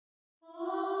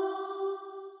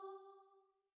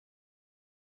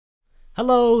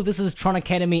Hello, this is Tron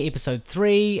Academy episode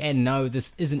 3, and no,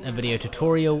 this isn't a video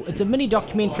tutorial, it's a mini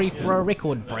documentary for a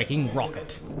record-breaking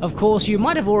rocket. Of course, you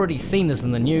might have already seen this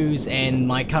in the news, and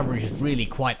my coverage is really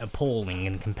quite appalling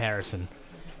in comparison.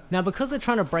 Now, because they're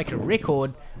trying to break a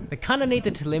record, they kinda need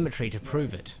the telemetry to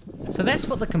prove it. So that's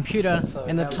what the computer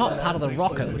and the top part of the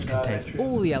rocket, which contains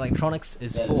all the electronics,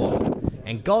 is for.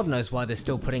 And God knows why they're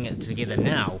still putting it together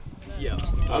now. Yeah,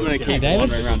 I'm gonna keep David,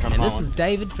 wandering around trying to and find this is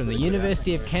David from the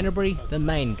University of Canterbury, the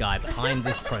main guy behind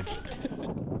this project.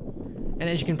 And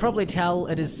as you can probably tell,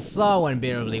 it is so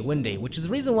unbearably windy, which is the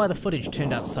reason why the footage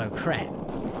turned out so crap.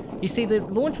 You see, the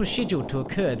launch was scheduled to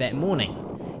occur that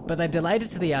morning, but they delayed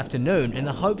it to the afternoon in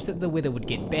the hopes that the weather would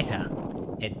get better.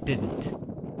 It didn't.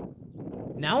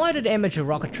 Now, I did amateur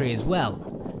rocketry as well,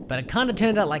 but it kinda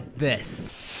turned out like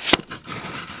this.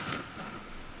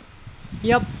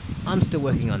 Yep, I'm still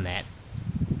working on that.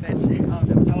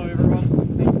 Hello everyone,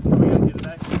 thank you for coming out here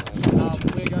today.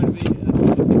 We're going to be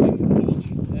attempting launch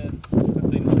in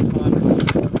 15 minutes time. The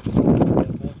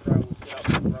launch rail will set up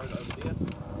on the road over there.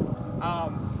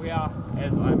 We are,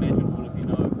 as I imagine all of you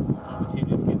know, attempting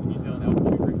to get the New Zealand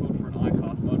altitude record for an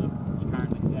I-class motor, which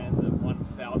currently stands at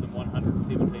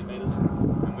 1,117 metres,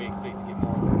 and we expect to get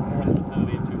more in the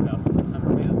vicinity of 2,600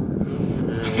 metres.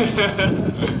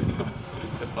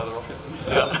 by the rocket.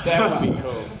 That would be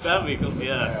cool. That would be cool,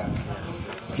 yeah.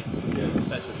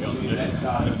 That should be on the news.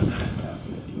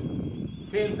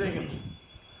 10 seconds.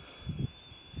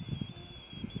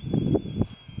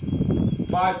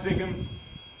 5 seconds.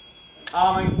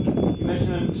 Arming.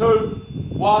 Ignition in 2,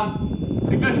 1.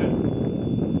 Ignition.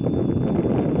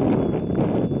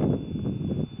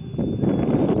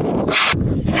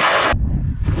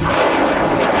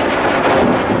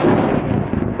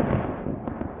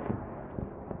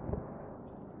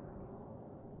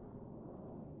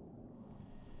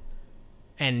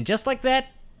 And just like that,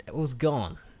 it was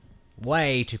gone.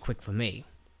 Way too quick for me.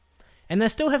 And they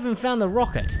still haven't found the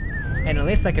rocket, and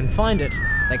unless they can find it,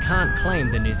 they can't claim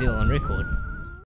the New Zealand record.